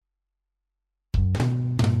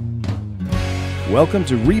Welcome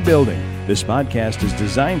to Rebuilding. This podcast is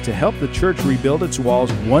designed to help the church rebuild its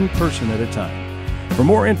walls one person at a time. For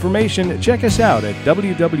more information, check us out at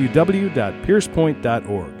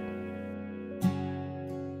www.piercepoint.org.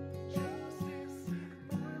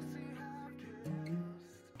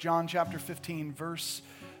 John chapter 15, verse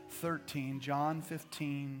 13. John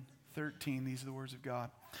 15, 13. These are the words of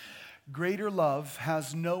God. Greater love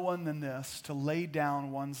has no one than this, to lay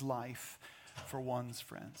down one's life for one's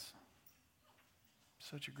friends.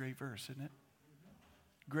 Such a great verse, isn't it?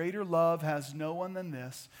 Greater love has no one than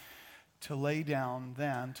this, to lay down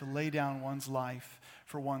one's life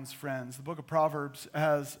for one's friends. The book of Proverbs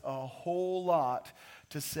has a whole lot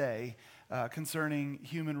to say concerning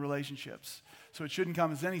human relationships. So it shouldn't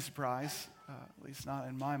come as any surprise, at least not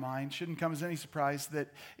in my mind, shouldn't come as any surprise that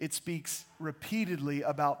it speaks repeatedly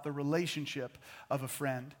about the relationship of a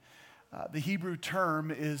friend. The Hebrew term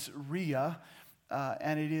is ria,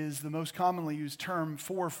 and it is the most commonly used term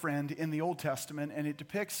for friend in the Old Testament, and it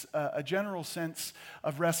depicts a general sense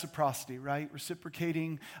of reciprocity, right?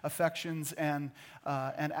 Reciprocating affections and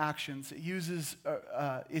actions.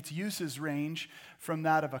 Its uses range from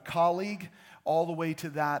that of a colleague all the way to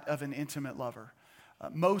that of an intimate lover.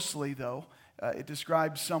 Mostly, though, it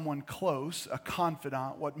describes someone close, a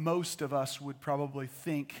confidant, what most of us would probably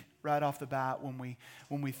think right off the bat when we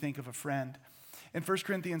think of a friend. In 1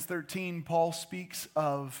 Corinthians 13, Paul speaks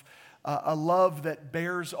of a love that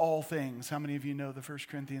bears all things. How many of you know the 1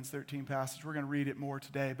 Corinthians 13 passage? We're going to read it more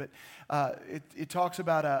today, but it talks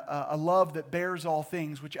about a love that bears all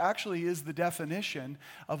things, which actually is the definition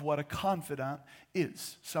of what a confidant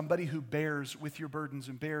is. Somebody who bears with your burdens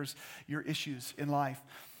and bears your issues in life.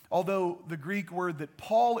 Although the Greek word that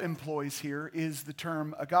Paul employs here is the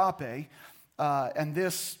term agape, and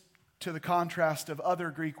this, to the contrast of other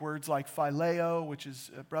Greek words like phileo, which is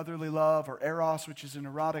brotherly love, or eros, which is an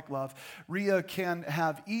erotic love, ria can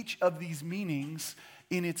have each of these meanings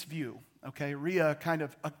in its view. Okay, ria kind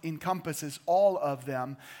of encompasses all of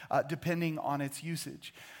them depending on its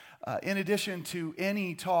usage. In addition to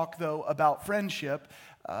any talk, though, about friendship,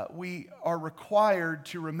 we are required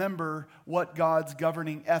to remember what God's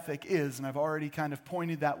governing ethic is. And I've already kind of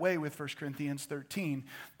pointed that way with 1 Corinthians 13.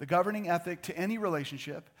 The governing ethic to any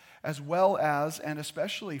relationship, as well as and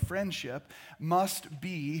especially friendship, must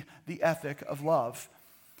be the ethic of love.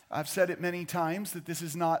 I've said it many times that this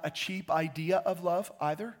is not a cheap idea of love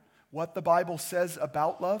either. What the Bible says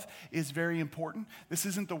about love is very important. This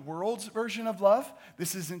isn't the world's version of love.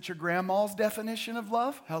 This isn't your grandma's definition of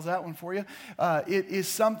love. How's that one for you? It is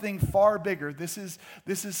something far bigger. This is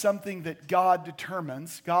something that God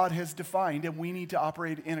determines, God has defined, and we need to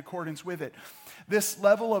operate in accordance with it. This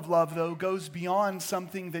level of love, though, goes beyond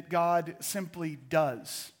something that God simply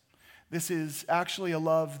does. This is actually a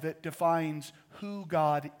love that defines who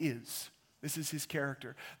God is. This is his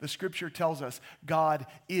character. The scripture tells us God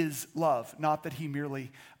is love, not that he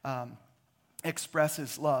merely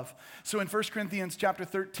expresses love. So in 1 Corinthians chapter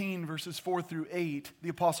 13, verses 4 through 8, the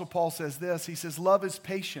Apostle Paul says this. He says, love is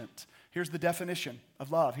patient. Here's the definition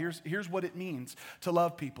of love. Here's what it means to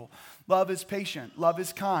love people. Love is patient. Love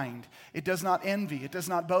is kind. It does not envy. It does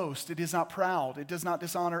not boast. It is not proud. It does not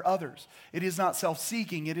dishonor others. It is not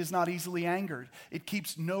self-seeking. It is not easily angered. It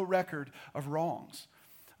keeps no record of wrongs.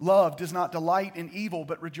 Love does not delight in evil,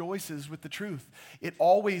 but rejoices with the truth. It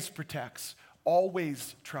always protects,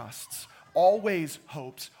 always trusts, always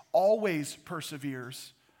hopes, always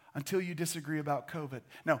perseveres, until you disagree about COVID.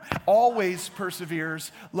 No, always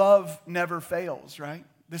perseveres. Love never fails, right?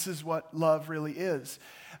 This is what love really is.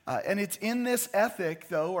 And it's in this ethic,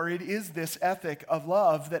 though, or it is this ethic of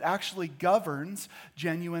love that actually governs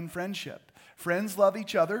genuine friendship. Friends love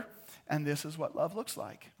each other. And this is what love looks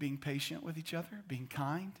like. Being patient with each other, being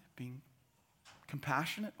kind, being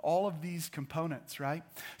compassionate, all of these components, right?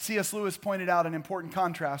 C.S. Lewis pointed out an important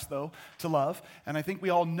contrast, though, to love. And I think we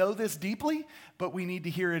all know this deeply, but we need to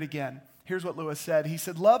hear it again. Here's what Lewis said. He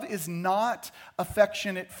said, love is not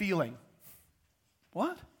affectionate feeling.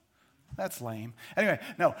 What? That's lame. Anyway,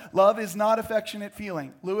 no, love is not affectionate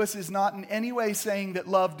feeling. Lewis is not in any way saying that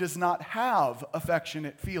love does not have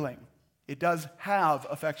affectionate feeling. It does have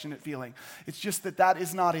affectionate feeling. It's just that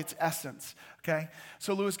is not its essence, okay?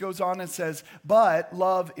 So Lewis goes on and says, but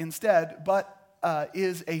love instead,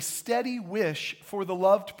 is a steady wish for the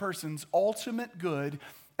loved person's ultimate good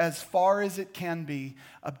as far as it can be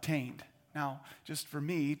obtained. Now, just for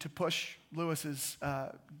me to push Lewis's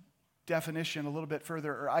definition a little bit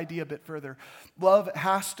further, or idea a bit further, love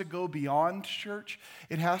has to go beyond church.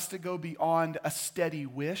 It has to go beyond a steady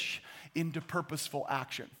wish into purposeful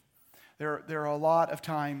action. There are a lot of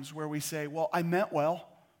times where we say, well, I meant well.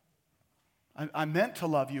 I meant to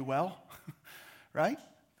love you well. right?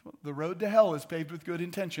 The road to hell is paved with good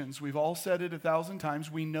intentions. We've all said it 1,000 times.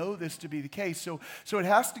 We know this to be the case. So it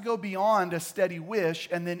has to go beyond a steady wish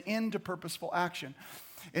and then into purposeful action.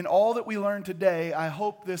 In all that we learn today, I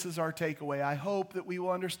hope this is our takeaway. I hope that we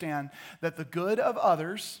will understand that the good of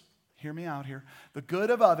others, hear me out here, the good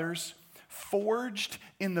of others forged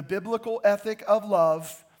in the biblical ethic of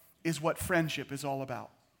love is what friendship is all about.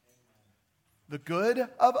 The good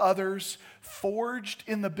of others, forged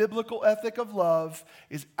in the biblical ethic of love,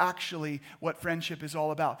 is actually what friendship is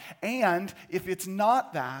all about. And if it's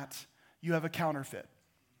not that, you have a counterfeit.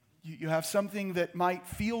 You have something that might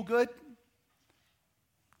feel good.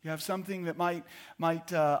 You have something that might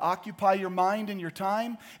occupy your mind and your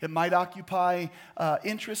time. It might occupy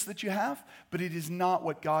interests that you have, but it is not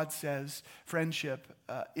what God says friendship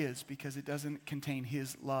is, because it doesn't contain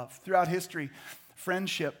His love. Throughout history,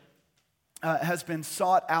 friendship has been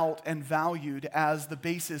sought out and valued as the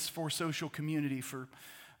basis for social community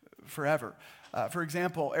forever. For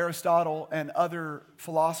example, Aristotle and other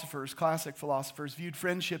philosophers, classic philosophers, viewed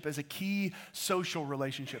friendship as a key social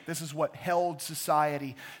relationship. This is what held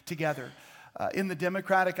society together. In the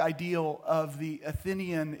democratic ideal of the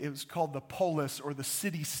Athenian, it was called the polis, or the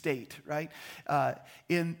city-state, right?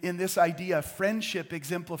 In this idea, friendship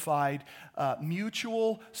exemplified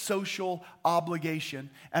mutual social obligation,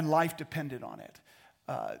 and life depended on it.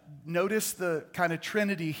 Notice the kind of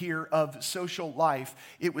trinity here of social life.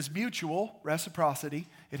 It was mutual, reciprocity.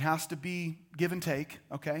 It has to be give and take,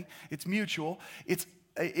 okay? It's mutual. It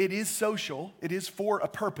is social. It is for a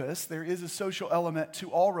purpose. There is a social element to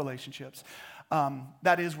all relationships.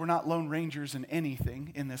 That is, we're not lone rangers in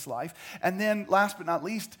anything in this life. And then, last but not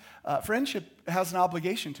least, friendship has an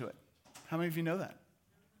obligation to it. How many of you know that?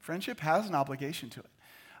 Friendship has an obligation to it.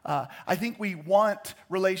 I think we want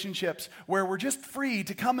relationships where we're just free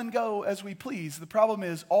to come and go as we please. The problem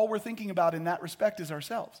is, all we're thinking about in that respect is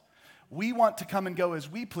ourselves. We want to come and go as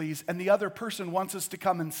we please, and the other person wants us to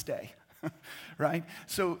come and stay. Right?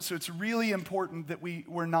 So it's really important that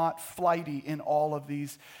we're not flighty in all of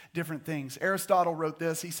these different things. Aristotle wrote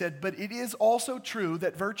this. He said, "But it is also true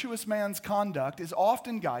that virtuous man's conduct is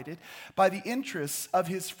often guided by the interests of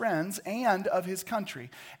his friends and of his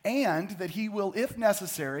country, and that he will, if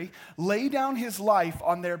necessary, lay down his life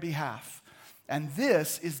on their behalf. And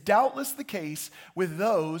this is doubtless the case with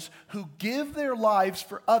those who give their lives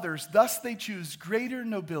for others. Thus they choose greater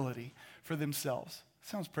nobility for themselves."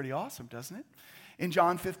 Sounds pretty awesome, doesn't it? In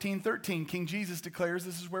John 15:13, King Jesus declares,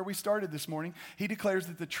 this is where we started this morning, he declares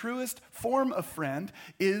that the truest form of friend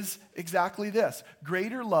is exactly this: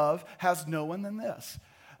 greater love has no one than this,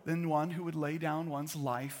 than one who would lay down one's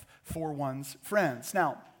life for one's friends.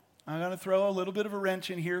 Now, I'm going to throw a little bit of a wrench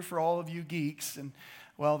in here for all of you geeks, and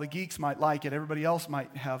well, the geeks might like it. Everybody else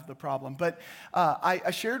might have the problem. But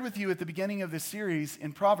I shared with you at the beginning of this series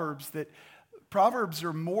in Proverbs that Proverbs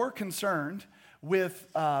are more concerned with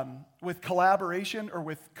collaboration or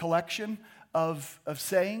with collection of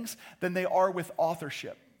sayings than they are with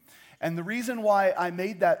authorship. And the reason why I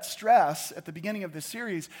made that stress at the beginning of this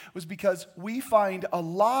series was because we find a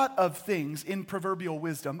lot of things in proverbial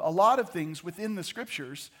wisdom, a lot of things within the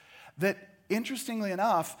scriptures that, interestingly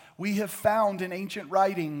enough, we have found in ancient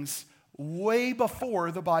writings way before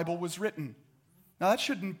the Bible was written. Now, that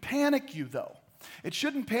shouldn't panic you, though. It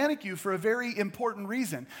shouldn't panic you for a very important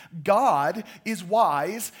reason. God is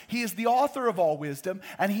wise. He is the author of all wisdom,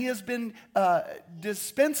 and He has been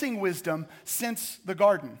dispensing wisdom since the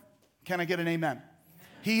garden. Can I get an amen?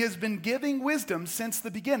 He has been giving wisdom since the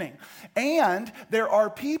beginning. And there are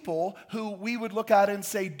people who we would look at and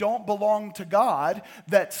say don't belong to God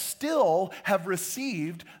that still have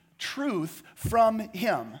received truth from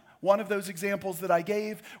Him. One of those examples that I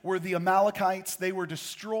gave were the Amalekites. They were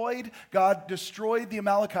destroyed. God destroyed the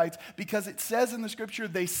Amalekites because it says in the scripture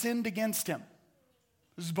they sinned against Him.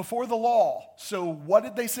 This is before the law. So what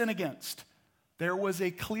did they sin against? There was a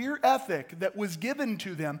clear ethic that was given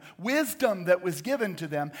to them, wisdom that was given to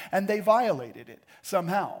them, and they violated it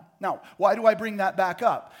somehow. Now, why do I bring that back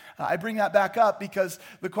up? I bring that back up because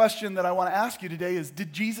the question that I want to ask you today is,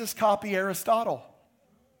 did Jesus copy Aristotle?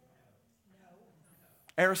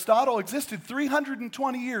 Aristotle existed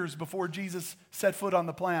 320 years before Jesus set foot on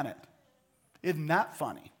the planet. Isn't that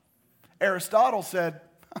funny? Aristotle said,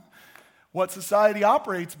 what society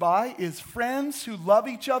operates by is friends who love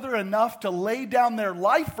each other enough to lay down their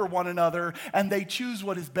life for one another, and they choose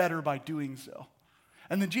what is better by doing so.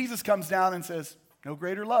 And then Jesus comes down and says, no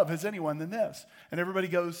greater love has anyone than this. And everybody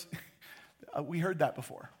goes, we heard that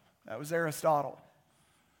before. That was Aristotle.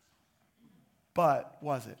 But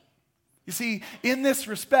was it? You see, in this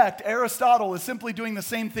respect, Aristotle is simply doing the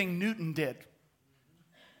same thing Newton did.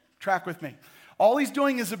 Track with me. All he's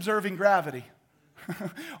doing is observing gravity.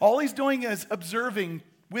 All he's doing is observing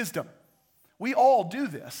wisdom. We all do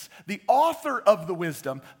this. The author of the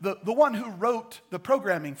wisdom, the one who wrote the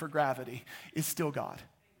programming for gravity, is still God.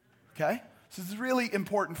 Okay? So this is really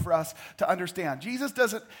important for us to understand. Jesus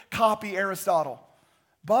doesn't copy Aristotle,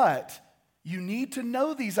 but you need to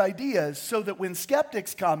know these ideas so that when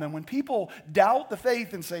skeptics come and when people doubt the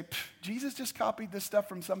faith and say, Jesus just copied this stuff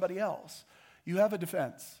from somebody else, you have a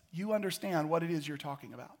defense. You understand what it is you're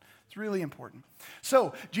talking about. It's really important.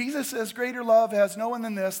 So, Jesus says, greater love has no one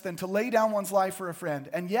than this, than to lay down one's life for a friend.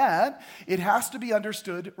 And yet, it has to be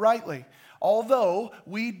understood rightly. Although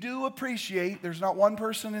we do appreciate, there's not one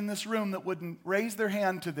person in this room that wouldn't raise their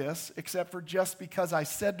hand to this, except for just because I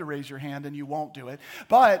said to raise your hand and you won't do it.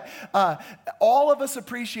 But all of us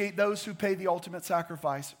appreciate those who pay the ultimate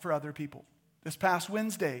sacrifice for other people. This past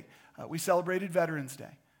Wednesday, we celebrated Veterans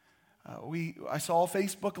Day. I saw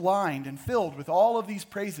Facebook lined and filled with all of these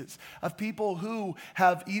praises of people who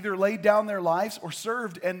have either laid down their lives or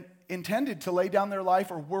served and intended to lay down their life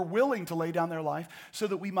or were willing to lay down their life so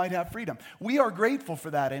that we might have freedom. We are grateful for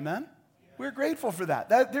that, amen? We're grateful for that.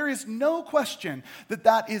 There is no question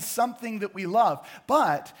that is something that we love.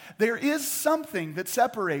 But there is something that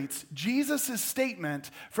separates Jesus' statement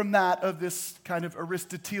from that of this kind of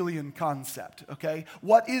Aristotelian concept, okay?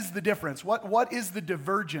 What is the difference? What is the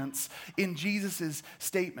divergence in Jesus'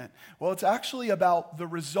 statement? Well, it's actually about the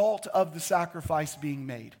result of the sacrifice being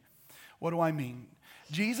made. What do I mean?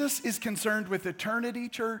 Jesus is concerned with eternity,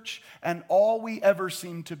 church, and all we ever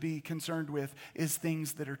seem to be concerned with is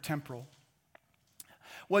things that are temporal.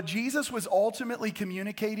 What Jesus was ultimately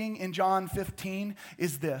communicating in John 15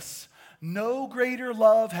 is this: no greater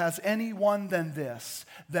love has anyone than this,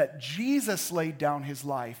 that Jesus laid down his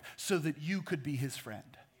life so that you could be his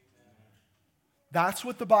friend. That's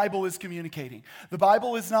what the Bible is communicating. The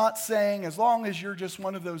Bible is not saying as long as you're just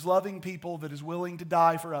one of those loving people that is willing to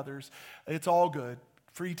die for others, it's all good,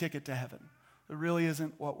 free ticket to heaven. It really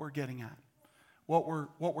isn't what we're getting at. What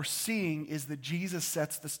we're seeing is that Jesus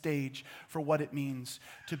sets the stage for what it means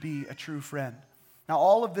to be a true friend. Now,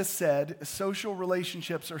 all of this said, social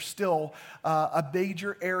relationships are still a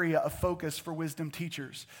major area of focus for wisdom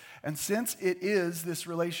teachers. And since it is this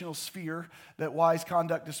relational sphere that wise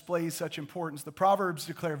conduct displays such importance, the Proverbs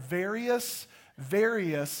declare various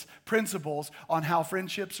principles on how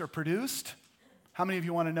friendships are produced. How many of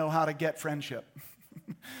you want to know how to get friendship?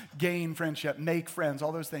 Gain friendship, make friends,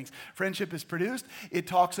 all those things. Friendship is produced. It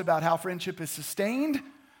talks about how friendship is sustained.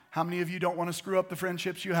 How many of you don't want to screw up the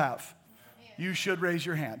friendships you have? You should raise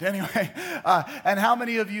your hand. Anyway, and how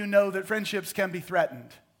many of you know that friendships can be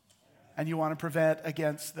threatened? And you want to prevent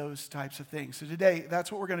against those types of things. So today,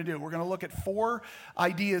 that's what we're going to do. We're going to look at 4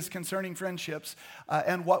 ideas concerning friendships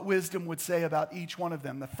and what wisdom would say about each one of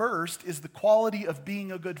them. The first is the quality of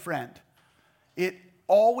being a good friend. It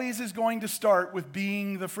always is going to start with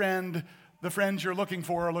being the friends you're looking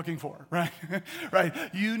for are looking for, right? Right.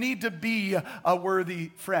 You need to be a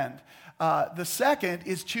worthy friend. The second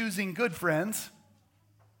is choosing good friends.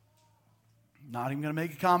 Not even going to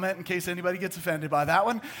make a comment in case anybody gets offended by that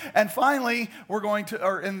one. And finally,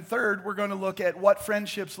 third, we're going to look at what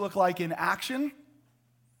friendships look like in action.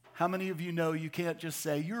 How many of you know you can't just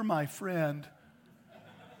say, "You're my friend,"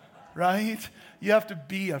 right? You have to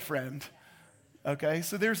be a friend. Okay,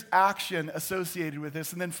 so there's action associated with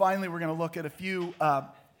this. And then finally, we're going to look at a few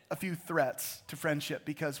threats to friendship,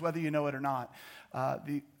 because whether you know it or not,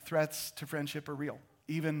 the threats to friendship are real,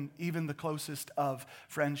 even the closest of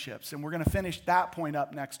friendships. And we're going to finish that point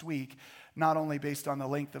up next week, not only based on the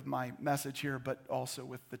length of my message here, but also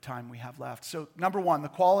with the time we have left. So number 1, the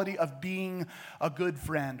quality of being a good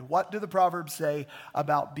friend. What do the Proverbs say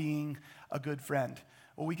about being a good friend?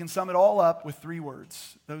 Well, we can sum it all up with 3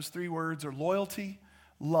 words. Those 3 words are loyalty,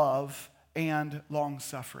 love, and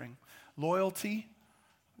long-suffering. Loyalty,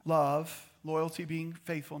 love, loyalty being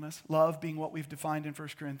faithfulness, love being what we've defined in 1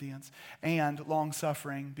 Corinthians, and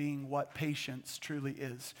long-suffering being what patience truly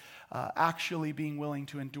is, actually being willing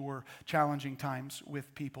to endure challenging times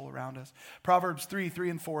with people around us. Proverbs 3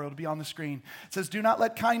 and 4, it'll be on the screen. It says, "Do not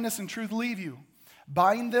let kindness and truth leave you.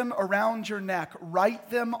 Bind them around your neck,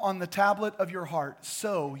 write them on the tablet of your heart,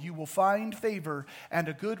 so you will find favor and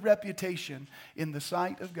a good reputation in the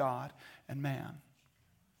sight of God and man."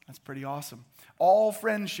 That's pretty awesome. All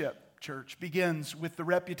friendship, church, begins with the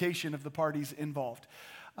reputation of the parties involved.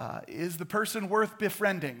 Is the person worth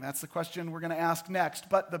befriending? That's the question we're going to ask next.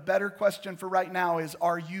 But the better question for right now is,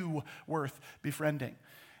 are you worth befriending?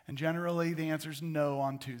 And generally, the answer is no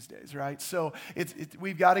on Tuesdays, right? So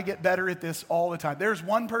we've got to get better at this all the time. There's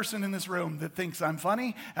one person in this room that thinks I'm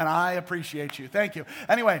funny, and I appreciate you. Thank you.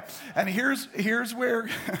 Anyway, and here's where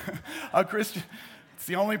a Christian... It's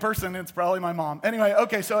the only person, it's probably my mom. Anyway,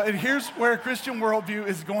 okay, so here's where Christian worldview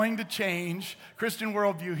is going to change. Christian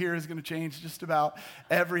worldview here is going to change just about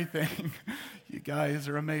everything. You guys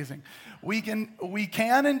are amazing. We can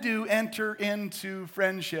and do enter into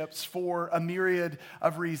friendships for a myriad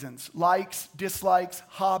of reasons. Likes, dislikes,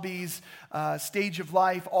 hobbies, stage of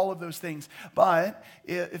life, all of those things. But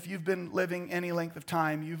if you've been living any length of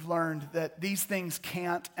time, you've learned that these things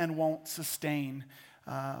can't and won't sustain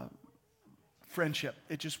friendship.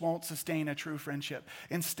 It just won't sustain a true friendship.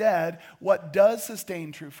 Instead, what does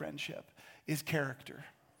sustain true friendship is character.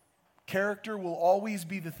 Character will always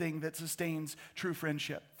be the thing that sustains true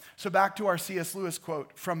friendship. So back to our C.S. Lewis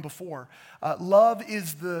quote from before. Love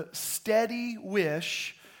is the steady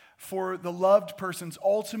wish for the loved person's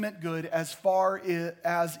ultimate good as far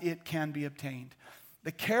as it can be obtained.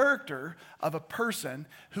 The character of a person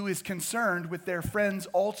who is concerned with their friend's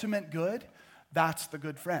ultimate good, that's the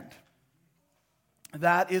good friend.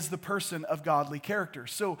 That is the person of godly character.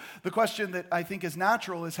 So the question that I think is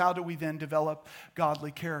natural is, how do we then develop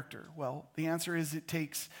godly character? Well, the answer is it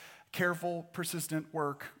takes careful, persistent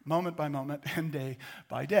work, moment by moment and day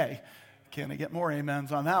by day. Can I get more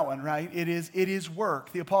amens on that one, right? It is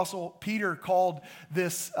work. The Apostle Peter called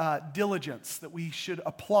this diligence, that we should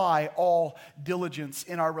apply all diligence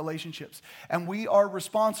in our relationships. And we are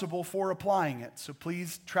responsible for applying it. So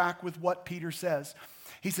please track with what Peter says.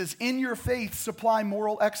 He says, in your faith, supply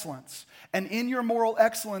moral excellence, and in your moral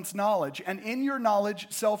excellence, knowledge, and in your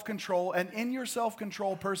knowledge, self-control, and in your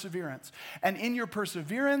self-control, perseverance, and in your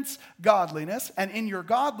perseverance, godliness, and in your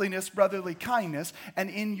godliness, brotherly kindness,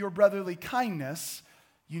 and in your brotherly kindness,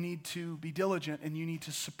 you need to be diligent, and you need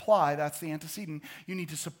to supply, that's the antecedent, you need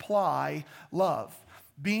to supply love.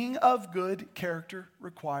 Being of good character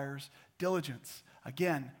requires diligence.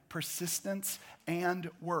 Again, persistence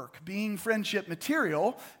and work. Being friendship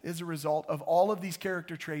material is a result of all of these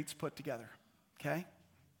character traits put together. Okay?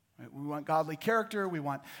 We want godly character, we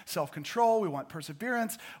want self-control, we want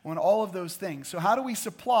perseverance, we want all of those things. So how do we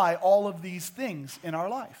supply all of these things in our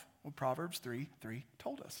life? Well, Proverbs 3:3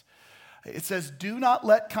 told us. It says, do not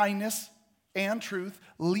let kindness and truth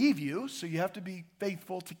leave you, so you have to be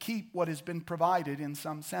faithful to keep what has been provided in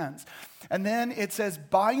some sense. And then it says,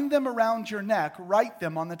 bind them around your neck, write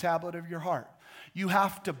them on the tablet of your heart. You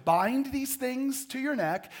have to bind these things to your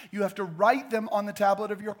neck. You have to write them on the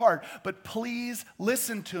tablet of your heart. But please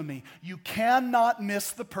listen to me. You cannot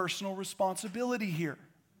miss the personal responsibility here.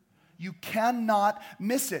 You cannot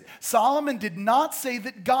miss it. Solomon did not say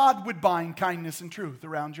that God would bind kindness and truth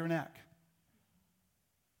around your neck.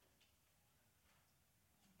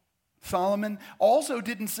 Solomon also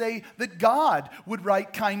didn't say that God would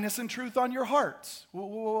write kindness and truth on your hearts.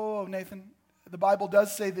 Whoa, Nathan. The Bible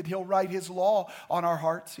does say that he'll write his law on our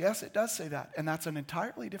hearts. Yes, it does say that. And that's an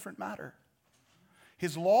entirely different matter.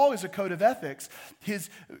 His law is a code of ethics. His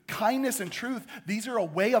kindness and truth, these are a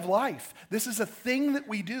way of life. This is a thing that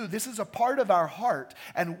we do. This is a part of our heart.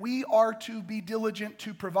 And we are to be diligent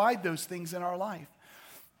to provide those things in our life.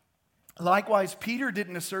 Likewise, Peter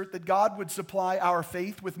didn't assert that God would supply our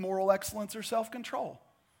faith with moral excellence or self-control.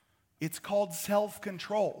 It's called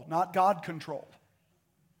self-control, not God control.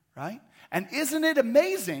 Right? And isn't it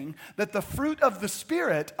amazing that the fruit of the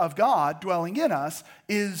Spirit of God dwelling in us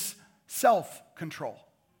is self-control?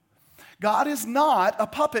 God is not a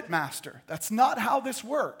puppet master. That's not how this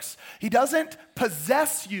works. He doesn't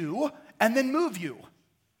possess you and then move you.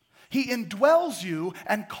 He indwells you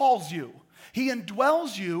and calls you. He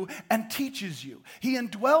indwells you and teaches you. He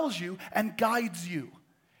indwells you and guides you.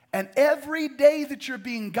 And every day that you're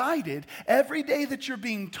being guided, every day that you're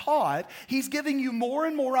being taught, He's giving you more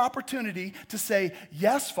and more opportunity to say,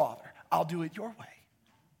 yes, Father, I'll do it your way.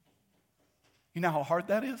 You know how hard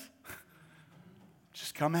that is?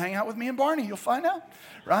 Just come hang out with me and Barney, you'll find out,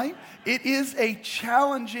 right? It is a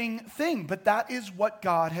challenging thing, but that is what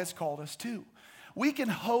God has called us to. We can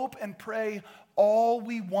hope and pray all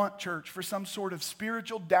we want, church, for some sort of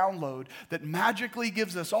spiritual download that magically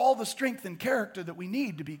gives us all the strength and character that we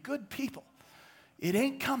need to be good people. It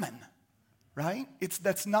ain't coming, right?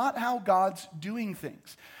 That's not how God's doing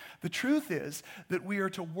things. The truth is that we are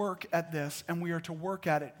to work at this, and we are to work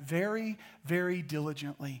at it very, very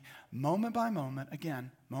diligently, moment by moment,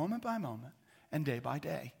 again, moment by moment, and day by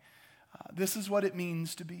day. This is what it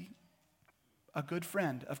means to be a good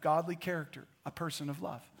friend of godly character, a person of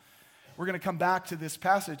love. We're going to come back to this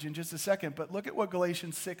passage in just a second, but look at what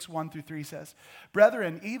Galatians 6, 1 through 3 says.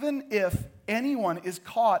 Brethren, even if anyone is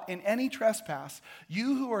caught in any trespass,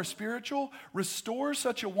 you who are spiritual, restore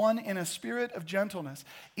such a one in a spirit of gentleness,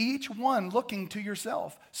 each one looking to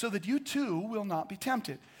yourself, so that you too will not be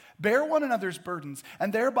tempted. Bear one another's burdens,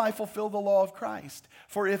 and thereby fulfill the law of Christ.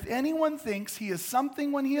 For if anyone thinks he is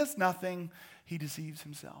something when he is nothing, he deceives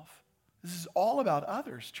himself. This is all about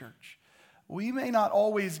others, church. We may not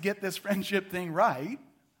always get this friendship thing right.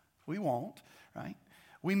 We won't, right?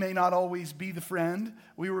 We may not always be the friend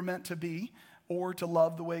we were meant to be or to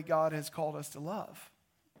love the way God has called us to love.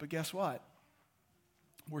 But guess what?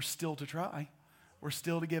 We're still to try. We're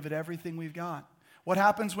still to give it everything we've got. What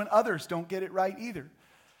happens when others don't get it right either?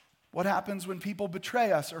 What happens when people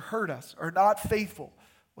betray us or hurt us or not faithful?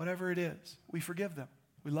 Whatever it is, we forgive them.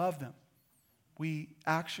 We love them. We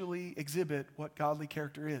actually exhibit what godly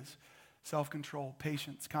character is. Self-control,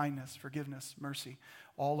 patience, kindness, forgiveness, mercy.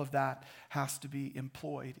 All of that has to be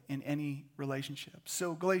employed in any relationship.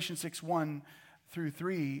 So Galatians 6, 1 through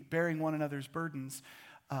 3, bearing one another's burdens,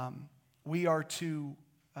 we are to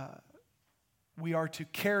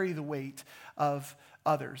carry the weight of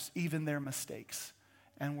others, even their mistakes.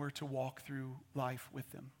 And we're to walk through life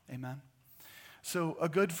with them. Amen? So a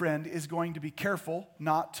good friend is going to be careful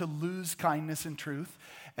not to lose kindness and truth,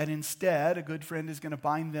 and instead, a good friend is going to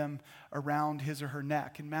bind them around his or her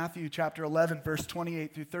neck. In Matthew chapter 11, verse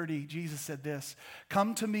 28 through 30, Jesus said this,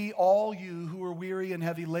 "Come to me, all you who are weary and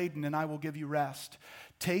heavy laden, and I will give you rest.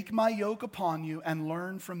 Take my yoke upon you and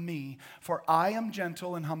learn from me, for I am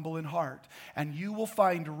gentle and humble in heart, and you will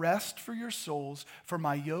find rest for your souls, for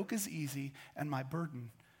my yoke is easy and my burden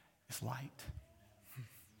is light."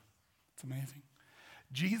 It's amazing.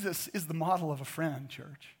 Jesus is the model of a friend,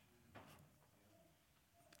 church.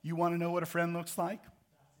 You want to know what a friend looks like?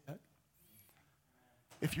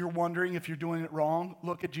 If you're wondering if you're doing it wrong,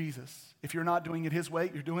 look at Jesus. If you're not doing it his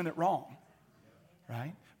way, you're doing it wrong,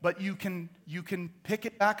 right? But you can pick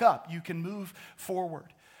it back up. You can move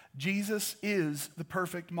forward. Jesus is the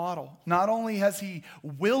perfect model. Not only has he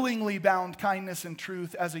willingly bound kindness and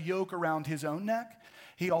truth as a yoke around his own neck,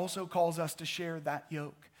 he also calls us to share that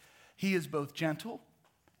yoke. He is both gentle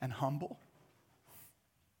and humble.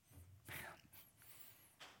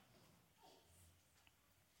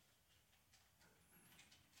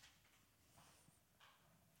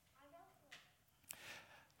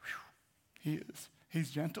 He is. He's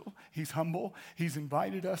gentle. He's humble. He's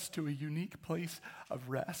invited us to a unique place of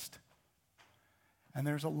rest. And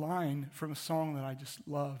there's a line from a song that I just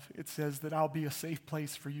love. It says that I'll be a safe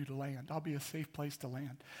place for you to land. I'll be a safe place to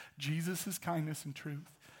land. Jesus' kindness and truth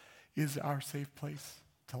is our safe place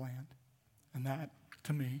to land. And that,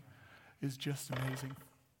 to me, is just amazing.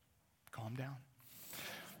 Calm down.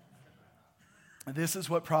 This is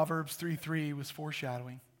what Proverbs 3:3 was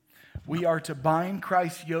foreshadowing. We are to bind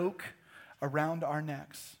Christ's yoke around our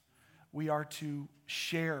necks. We are to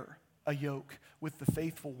share a yoke with the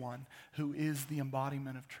faithful one who is the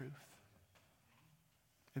embodiment of truth.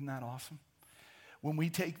 Isn't that awesome? When we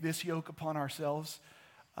take this yoke upon ourselves,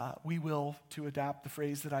 we will, to adapt the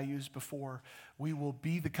phrase that I used before, we will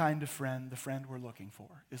be the kind of friend the friend we're looking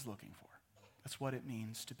for is looking for. That's what it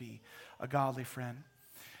means to be a godly friend.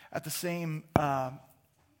 At the same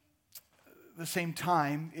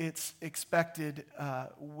time, it's expected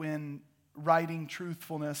when writing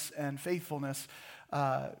truthfulness and faithfulness,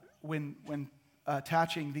 when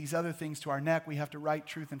attaching these other things to our neck, we have to write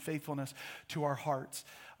truth and faithfulness to our hearts,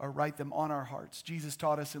 or write them on our hearts. Jesus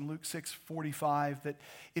taught us in Luke 6:45 that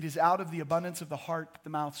it is out of the abundance of the heart that the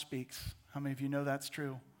mouth speaks. How many of you know that's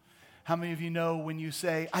true? How many of you know when you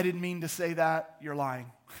say, "I didn't mean to say that," you're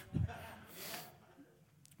lying?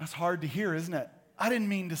 That's hard to hear, isn't it? I didn't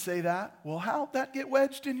mean to say that. Well, how'd that get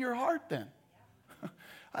wedged in your heart then?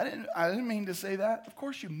 I didn't mean to say that. Of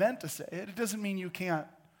course you meant to say it. It doesn't mean you can't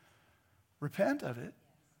repent of it.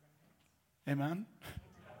 Amen?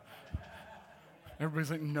 Everybody's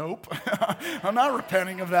like, nope. I'm not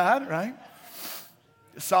repenting of that, right?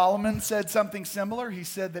 Solomon said something similar. He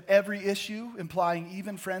said that every issue, implying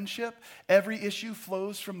even friendship, every issue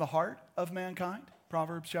flows from the heart of mankind.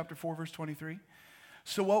 Proverbs chapter 4, verse 23.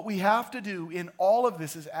 So what we have to do in all of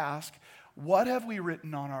this is ask, what have we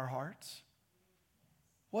written on our hearts?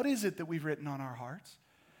 What is it that we've written on our hearts?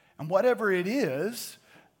 And whatever it is,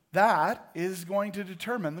 that is going to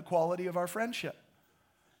determine the quality of our friendship.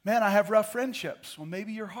 Man, I have rough friendships. Well,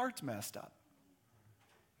 maybe your heart's messed up,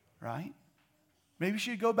 right? Maybe you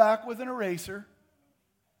should go back with an eraser,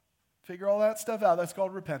 figure all that stuff out. That's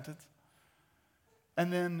called repentance.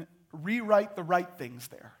 And then rewrite the right things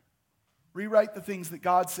there. Rewrite the things that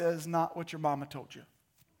God says, not what your mama told you.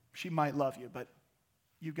 She might love you, but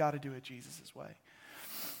you got to do it Jesus' way.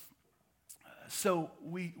 So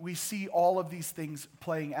we see all of these things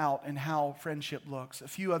playing out in how friendship looks. A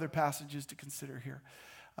few other passages to consider here.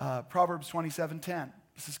 Proverbs 27:10.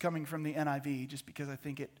 This is coming from the NIV just because I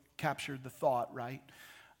think it captured the thought, right?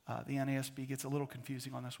 The NASB gets a little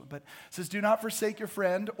confusing on this one. But it says, do not forsake your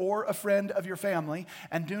friend or a friend of your family,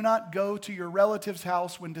 and do not go to your relative's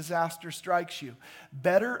house when disaster strikes you.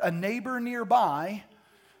 Better a neighbor nearby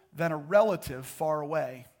than a relative far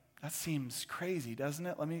away. That seems crazy, doesn't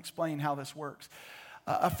it? Let me explain how this works.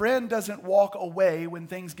 A friend doesn't walk away when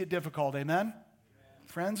things get difficult, amen?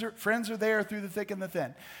 Friends are there through the thick and the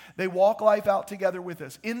thin. They walk life out together with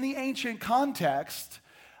us. In the ancient context,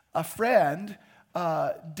 a friend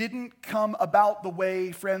didn't come about the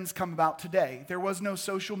way friends come about today. There was no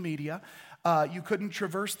social media. You couldn't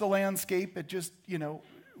traverse the landscape at just,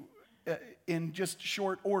 in just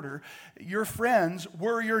short order. Your friends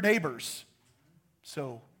were your neighbors.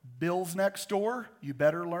 So Bill's next door, you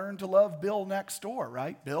better learn to love Bill next door,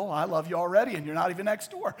 right? Bill, I love you already, and you're not even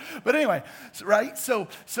next door. But anyway, right? So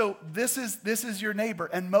this is your neighbor.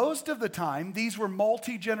 And most of the time, these were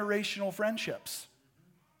multi-generational friendships.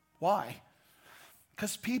 Why?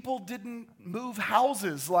 Because people didn't move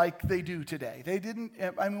houses like they do today.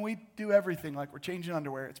 We do everything like we're changing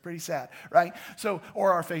underwear. It's pretty sad, right?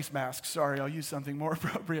 Or our face masks. Sorry, I'll use something more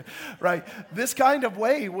appropriate, right? This kind of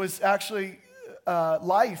way was actually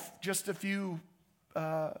life just a few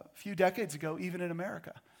decades ago, even in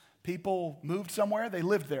America. People moved somewhere, they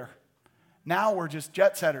lived there. Now we're just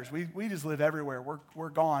jet setters. We just live everywhere. We're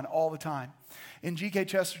gone all the time. In G.K.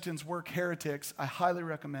 Chesterton's work, Heretics, I highly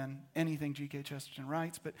recommend anything G.K. Chesterton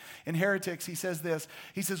writes, but in Heretics, he says this.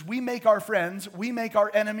 He says, we make our friends, we make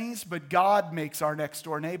our enemies, but God makes our next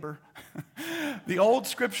door neighbor. The old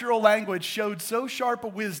scriptural language showed so sharp a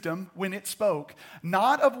wisdom when it spoke,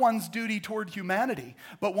 not of one's duty toward humanity,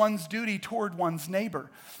 but one's duty toward one's neighbor.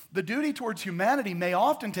 The duty towards humanity may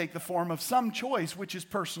often take the form of some choice which is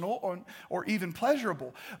personal or even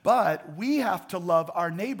pleasurable, but we have to love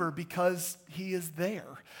our neighbor because he is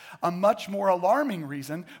there. A much more alarming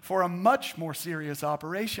reason for a much more serious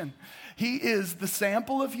operation. He is the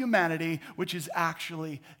sample of humanity which is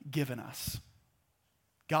actually given us.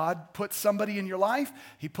 God put somebody in your life,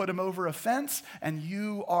 he put them over a fence, and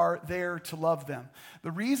you are there to love them.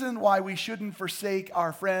 The reason why we shouldn't forsake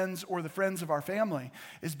our friends or the friends of our family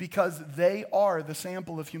is because they are the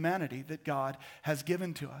sample of humanity that God has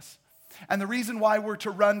given to us. And the reason why we're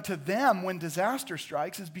to run to them when disaster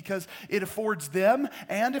strikes is because it affords them,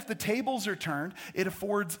 and if the tables are turned, it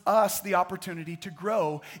affords us the opportunity to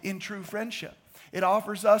grow in true friendship. It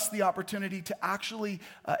offers us the opportunity to actually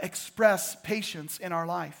express patience in our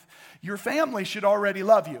life. Your family should already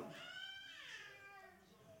love you.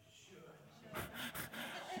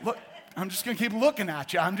 Look, I'm just going to keep looking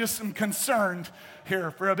at you. I'm concerned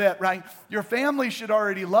here for a bit, right? Your family should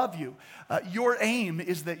already love you. Your aim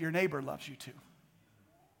is that your neighbor loves you too,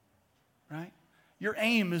 right? Your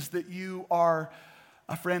aim is that you are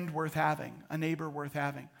a friend worth having, a neighbor worth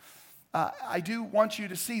having. I do want you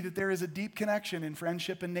to see that there is a deep connection in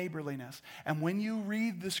friendship and neighborliness. And when you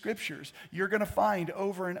read the scriptures, you're going to find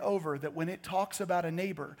over and over that when it talks about a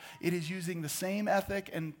neighbor, it is using the same ethic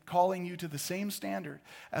and calling you to the same standard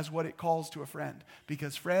as what it calls to a friend.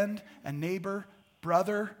 Because friend and neighbor,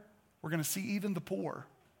 brother, we're going to see even the poor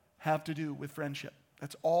have to do with friendship.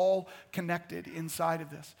 That's all connected inside of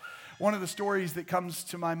this. One of the stories that comes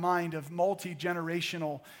to my mind of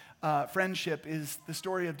multi-generational friendship is the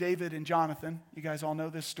story of David and Jonathan. You guys all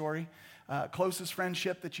know this story. Closest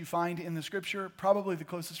friendship that you find in the scripture, probably the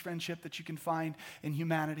closest friendship that you can find in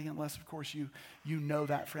humanity, unless, of course, you know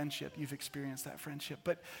that friendship. You've experienced that friendship.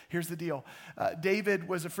 But here's the deal. David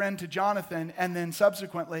was a friend to Jonathan, and then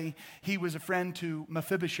subsequently, he was a friend to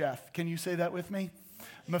Mephibosheth. Can you say that with me?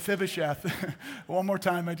 Mephibosheth. One more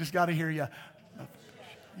time, I just got to hear you.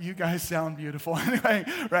 You guys sound beautiful. Anyway,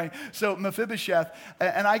 right? So Mephibosheth,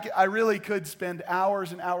 and I really could spend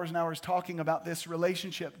hours and hours and hours talking about this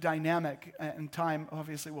relationship dynamic, and time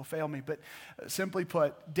obviously will fail me. But simply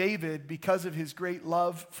put, David, because of his great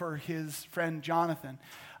love for his friend Jonathan,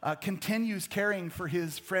 continues caring for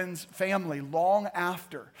his friend's family long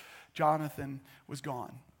after Jonathan was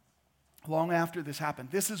gone. Long after this happened.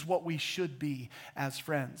 This is what we should be as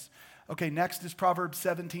friends. Okay, next is Proverbs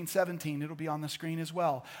 17:17. It'll be on the screen as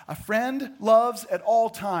well. A friend loves at all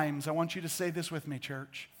times. I want you to say this with me,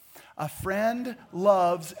 church. A friend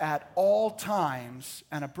loves at all times,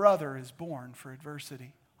 and a brother is born for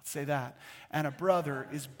adversity. Let's say that. And a brother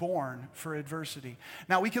is born for adversity.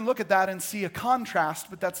 Now, we can look at that and see a contrast,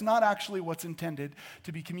 but that's not actually what's intended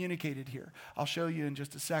to be communicated here. I'll show you in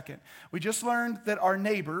just a second. We just learned that our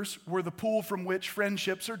neighbors were the pool from which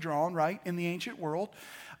friendships are drawn, right, in the ancient world.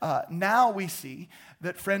 Now we see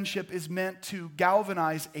that friendship is meant to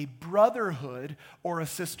galvanize a brotherhood or a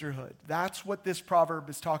sisterhood. That's what this proverb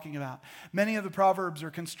is talking about. Many of the proverbs are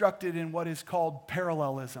constructed in what is called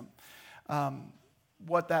parallelism.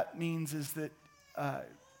 What that means is that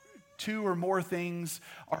two or more things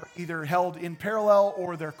are either held in parallel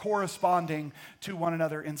or they're corresponding to one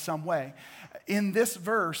another in some way. In this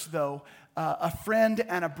verse, though, a friend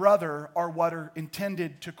and a brother are what are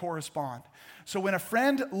intended to correspond. So when a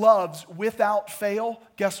friend loves without fail,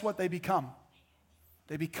 guess what they become?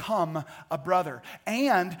 They become a brother.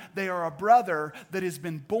 And they are a brother that has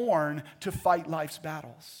been born to fight life's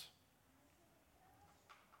battles.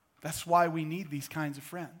 That's why we need these kinds of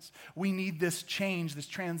friends. We need this change, this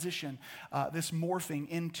transition, this morphing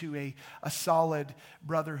into a solid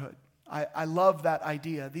brotherhood. I love that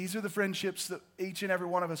idea. These are the friendships that each and every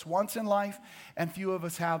one of us wants in life, and few of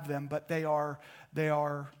us have them, but they are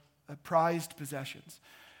prized possessions.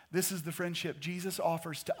 This is the friendship Jesus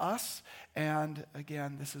offers to us, and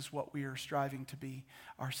again, this is what we are striving to be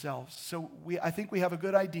ourselves. So I think we have a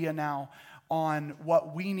good idea now on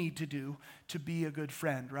what we need to do to be a good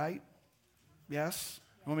friend, right? Yes?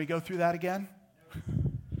 When we go through that again?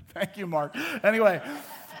 Thank you, Mark. Anyway,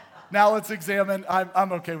 now let's examine.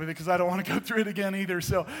 I'm okay with it because I don't want to go through it again either.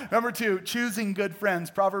 So, number 2, choosing good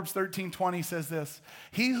friends. Proverbs 13:20 says this: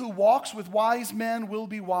 "He who walks with wise men will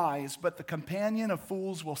be wise, but the companion of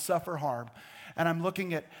fools will suffer harm." And I'm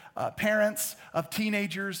looking at parents of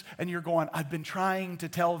teenagers, and you're going, I've been trying to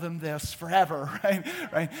tell them this forever,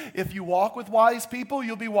 right? If you walk with wise people,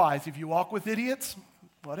 you'll be wise. If you walk with idiots,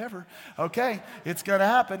 whatever. Okay, it's going to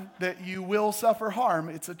happen that you will suffer harm.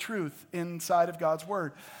 It's a truth inside of God's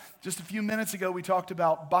word. Just a few minutes ago, we talked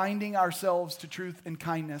about binding ourselves to truth and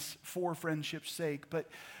kindness for friendship's sake. But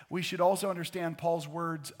we should also understand Paul's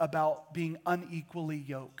words about being unequally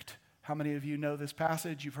yoked. How many of you know this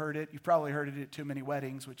passage? You've heard it. You've probably heard it at too many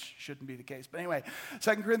weddings, which shouldn't be the case. But anyway,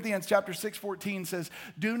 2 Corinthians chapter 6:14 says,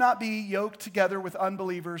 "Do not be yoked together with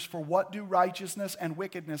unbelievers, for what do righteousness and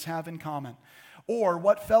wickedness have in common? Or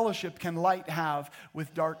what fellowship can light have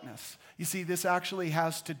with darkness?" You see, this actually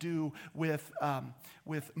has to do with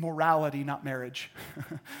morality, not marriage.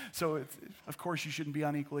 So, of course, you shouldn't be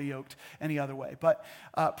unequally yoked any other way. But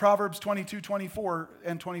Proverbs 22:24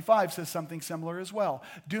 and 25 says something similar as well.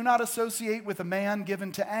 "Do not associate with a man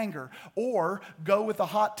given to anger, or go with a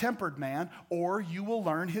hot-tempered man, or you will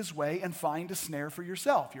learn his way and find a snare for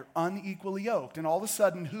yourself." You're unequally yoked. And all of a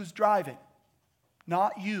sudden, who's driving?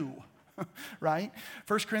 Not you. Right?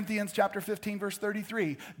 1 Corinthians chapter 15, verse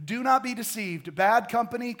 33. "Do not be deceived. Bad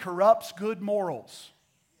company corrupts good morals."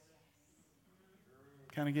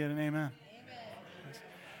 Can I get an amen? Amen.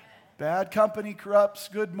 Bad company corrupts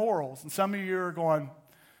good morals. And some of you are going,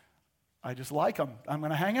 I just like them. I'm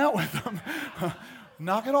going to hang out with them.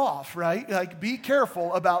 Knock it off, right? Like, be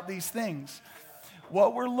careful about these things.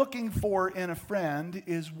 What we're looking for in a friend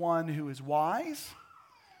is one who is wise,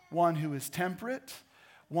 one who is temperate,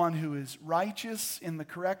 one who is righteous in the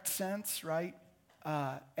correct sense, right?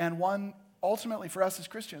 And one, ultimately for us as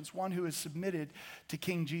Christians, one who is submitted to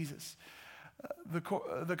King Jesus.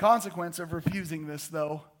 The consequence of refusing this,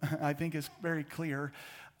 though, I think is very clear.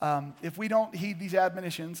 If we don't heed these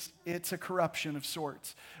admonitions, it's a corruption of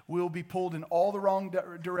sorts. We'll be pulled in all the wrong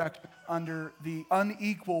direction under the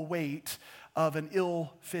unequal weight of an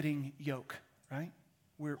ill-fitting yoke, right?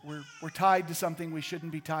 We're tied to something we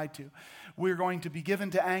shouldn't be tied to. We're going to be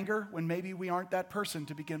given to anger when maybe we aren't that person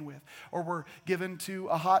to begin with. Or we're given to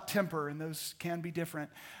a hot temper, and those can be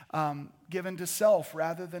different. Given to self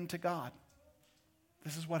rather than to God.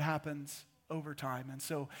 This is what happens over time. And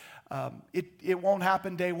so it won't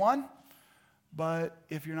happen day one, but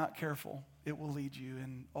if you're not careful, it will lead you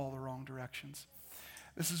in all the wrong directions.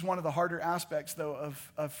 This is one of the harder aspects, though,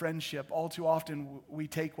 of friendship. All too often, we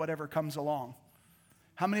take whatever comes along.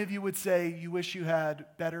 How many of you would say you wish you had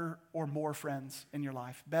better or more friends in your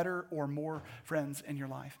life? Better or more friends in your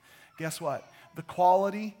life? Guess what? The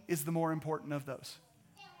quality is the more important of those.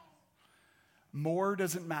 More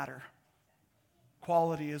doesn't matter.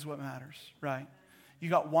 Quality is what matters, right? You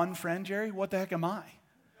got one friend, Jerry? What the heck am I?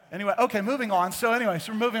 Anyway, okay, moving on. So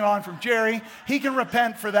we're moving on from Jerry. He can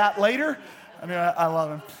repent for that later. I mean, I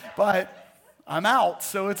love him. But I'm out,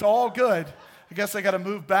 so it's all good. I guess I got to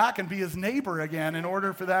move back and be his neighbor again in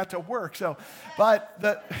order for that to work.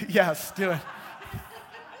 Yes, do it.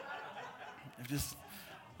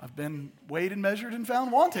 I've been weighed and measured and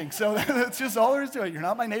found wanting. So that's just all there is to it. You're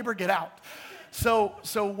not my neighbor, get out. So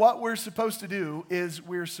what we're supposed to do is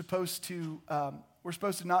we're supposed to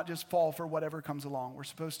not just fall for whatever comes along. We're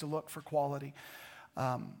supposed to look for quality.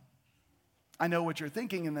 I know what you're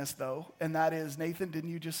thinking in this, though, and that is, Nathan, didn't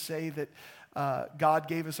you just say that God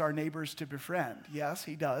gave us our neighbors to befriend? Yes,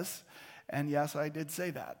 he does. And yes, I did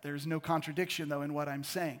say that. There's no contradiction, though, in what I'm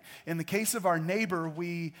saying. In the case of our neighbor,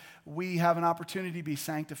 we have an opportunity to be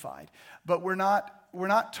sanctified. But we're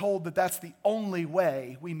not told that that's the only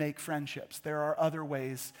way we make friendships. There are other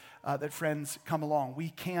ways that friends come along.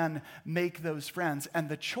 We can make those friends. And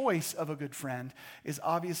the choice of a good friend is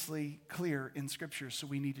obviously clear in Scripture, so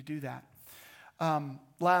we need to do that.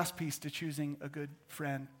 Last piece to choosing a good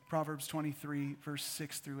friend, Proverbs 23, verse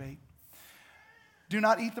 6 through 8. Do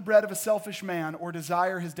not eat the bread of a selfish man or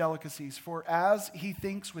desire his delicacies, for as he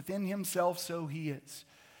thinks within himself, so he is.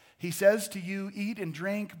 He says to you, eat and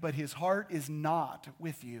drink, but his heart is not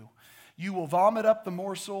with you. You will vomit up the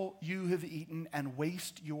morsel you have eaten and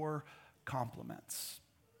waste your compliments.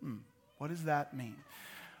 What does that mean?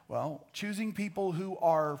 Well, choosing people who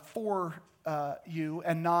are for you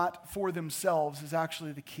and not for themselves is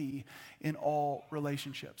actually the key in all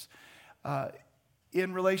relationships.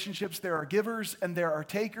 In relationships, there are givers and there are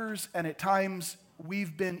takers, and at times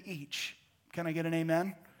we've been each. Can I get an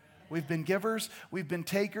amen? We've been givers, we've been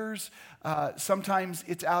takers. Sometimes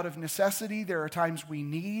it's out of necessity. There are times we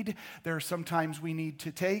need. There are sometimes we need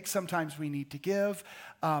to take. Sometimes we need to give.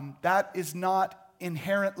 That is not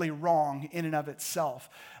inherently wrong in and of itself,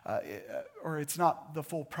 or it's not the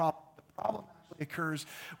full problem. The problem actually occurs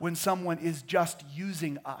when someone is just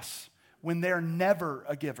using us, when they're never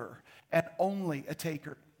a giver and only a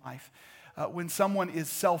taker in life. When someone is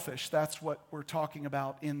selfish, that's what we're talking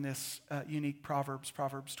about in this unique Proverbs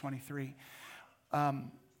 23.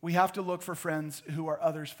 We have to look for friends who are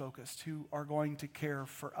others-focused, who are going to care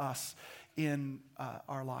for us in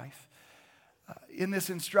our life. In this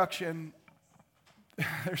instruction,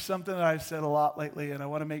 there's something that I've said a lot lately, and I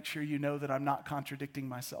want to make sure you know that I'm not contradicting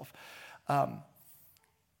myself.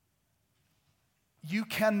 You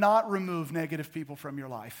cannot remove negative people from your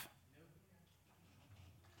life.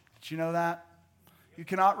 Did you know that? You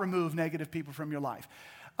cannot remove negative people from your life.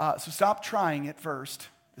 So stop trying it first.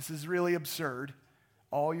 This is really absurd.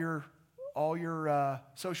 All your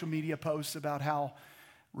social media posts about how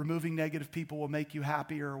removing negative people will make you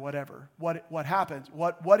happier or whatever. What happens,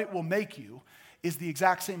 what it will make you is the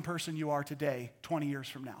exact same person you are today, 20 years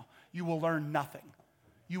from now. You will learn nothing.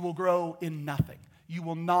 You will grow in nothing. You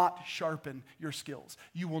will not sharpen your skills.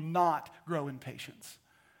 You will not grow in patience.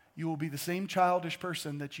 You will be the same childish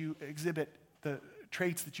person that you exhibit, the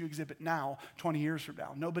traits that you exhibit now, 20 years from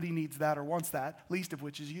now. Nobody needs that or wants that, least of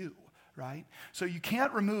which is you, right? So you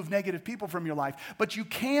can't remove negative people from your life, but you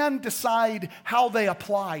can decide how they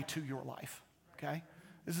apply to your life, okay?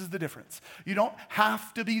 This is the difference. You don't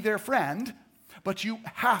have to be their friend, but you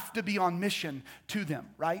have to be on mission to them,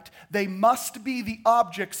 right? They must be the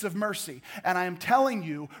objects of mercy. And I am telling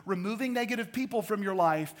you, removing negative people from your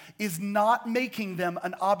life is not making them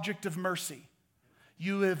an object of mercy.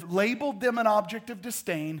 You have labeled them an object of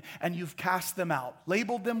disdain, and you've cast them out.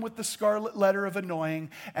 Labeled them with the scarlet letter of annoying,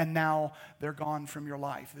 and now they're gone from your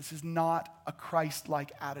life. This is not a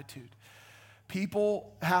Christ-like attitude.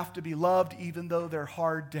 People have to be loved even though they're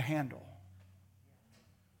hard to handle.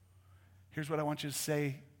 Here's what I want you to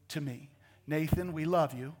say to me. Nathan, we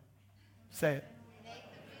love you. Say it.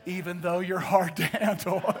 Even though you're hard to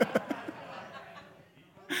handle.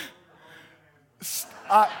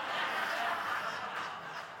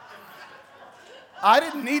 I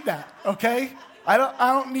didn't need that, okay? I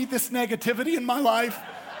don't need this negativity in my life.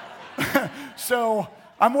 So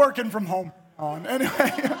I'm working from home on.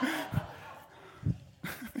 Anyway,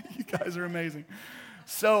 you guys are amazing.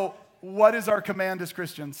 So what is our command as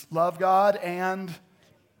Christians? Love God and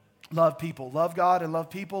love people. Love God and love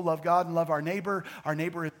people. Love God and love our neighbor. Our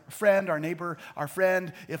neighbor is a friend. Our neighbor, our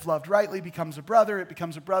friend, if loved rightly, becomes a brother. It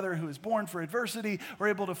becomes a brother who is born for adversity. We're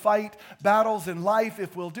able to fight battles in life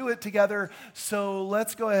if we'll do it together. So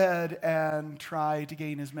let's go ahead and try to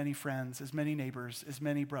gain as many friends, as many neighbors, as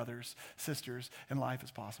many brothers, sisters in life as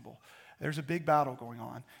possible. There's a big battle going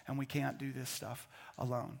on, and we can't do this stuff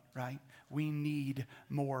alone, right? We need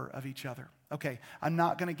more of each other. Okay, I'm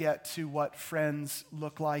not going to get to what friends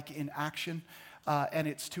look like in action, and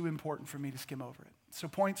it's too important for me to skim over it. So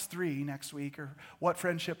points 3 next week are what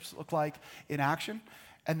friendships look like in action,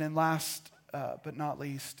 and then last but not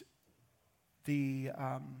least, the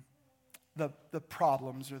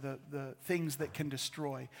problems or the things that can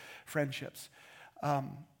destroy friendships.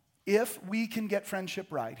 If we can get friendship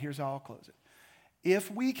right, here's how I'll close it.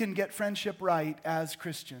 if we can get friendship right as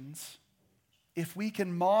Christians, if we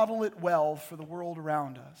can model it well for the world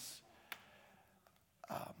around us,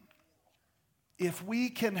 if we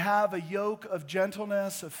can have a yoke of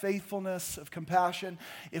gentleness, of faithfulness, of compassion,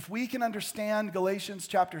 if we can understand Galatians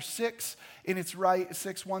chapter 6 in its right,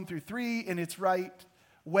 6, 1 through 3, in its right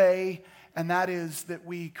way, and that is that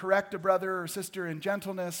we correct a brother or sister in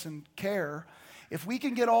gentleness and care, if we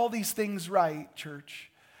can get all these things right, church,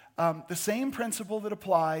 the same principle that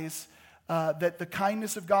applies, that the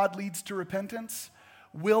kindness of God leads to repentance,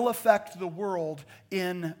 will affect the world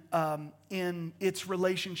in its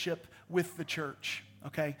relationship with the church.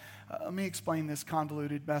 Okay? Let me explain this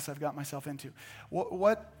convoluted mess I've got myself into.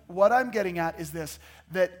 What I'm getting at is this,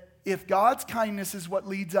 that if God's kindness is what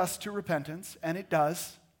leads us to repentance, and it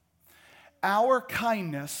does, our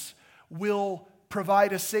kindness will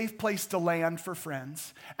provide a safe place to land for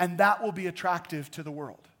friends, and that will be attractive to the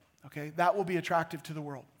world. Okay? That will be attractive to the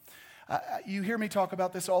world. You hear me talk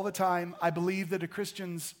about this all the time. I believe that a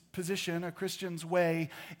Christian's position, a Christian's way,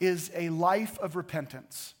 is a life of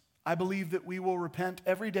repentance. I believe that we will repent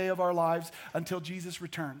every day of our lives until Jesus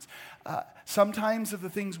returns. Sometimes of the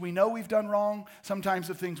things we know we've done wrong,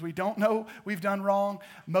 sometimes of things we don't know we've done wrong,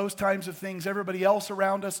 most times of things everybody else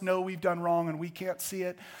around us know we've done wrong and we can't see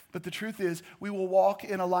it. But the truth is, we will walk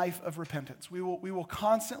in a life of repentance. We will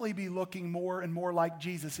constantly be looking more and more like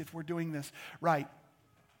Jesus if we're doing this right.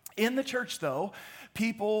 In the church, though,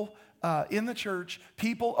 people are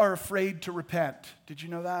afraid to repent. Did you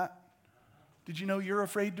know that? Did you know you're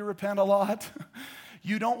afraid to repent a lot?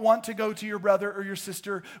 You don't want to go to your brother or your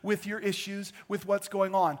sister with your issues, with what's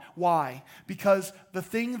going on. Why? Because the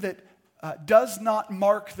thing that does not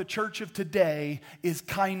mark the church of today is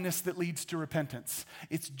kindness that leads to repentance.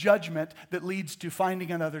 It's judgment that leads to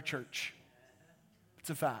finding another church.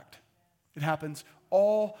 It's a fact. It happens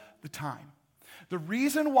all the time. The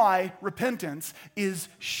reason why repentance is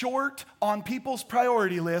short on people's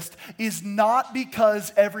priority list is not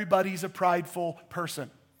because everybody's a prideful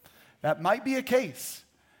person. That might be a case.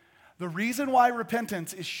 The reason why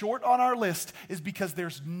repentance is short on our list is because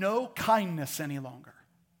there's no kindness any longer.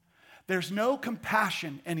 There's no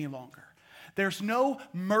compassion any longer. There's no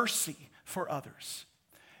mercy for others.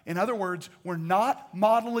 In other words, we're not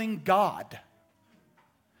modeling God.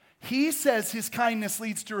 He says his kindness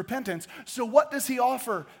leads to repentance. So what does he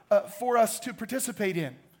offer for us to participate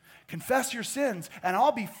in? Confess your sins, and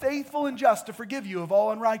I'll be faithful and just to forgive you of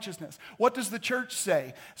all unrighteousness. What does the church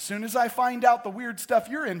say? As soon as I find out the weird stuff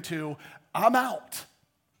you're into, I'm out.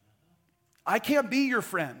 I can't be your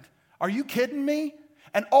friend. Are you kidding me?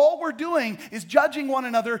 And all we're doing is judging one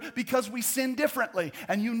another because we sin differently,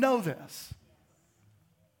 and you know this.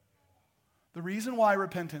 The reason why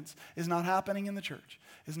repentance is not happening in the church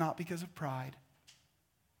is not because of pride,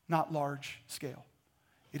 not large scale.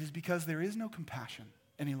 It is because there is no compassion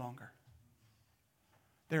any longer.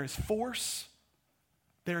 There is force.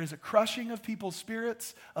 There is a crushing of people's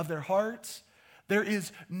spirits, of their hearts. There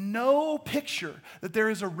is no picture that there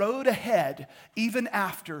is a road ahead even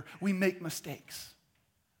after we make mistakes.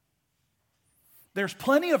 There's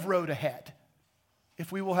plenty of road ahead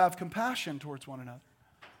if we will have compassion towards one another.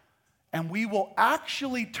 And we will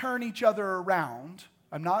actually turn each other around.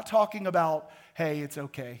 I'm not talking about, hey, it's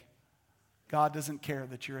okay. God doesn't care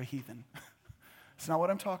that you're a heathen. It's not what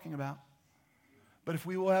I'm talking about. But if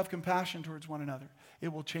we will have compassion towards one another,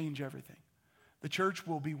 it will change everything. The church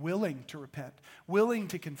will be willing to repent, willing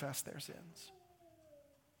to confess their sins.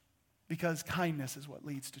 Because kindness is what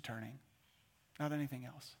leads to turning, not anything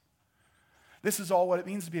else. This is all what it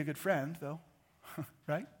means to be a good friend, though,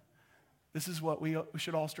 right? This is what we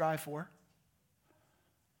should all strive for.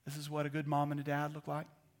 This is what a good mom and a dad look like.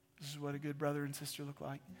 This is what a good brother and sister look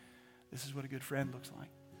like. This is what a good friend looks like.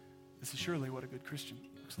 This is surely what a good Christian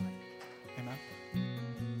looks like. Amen.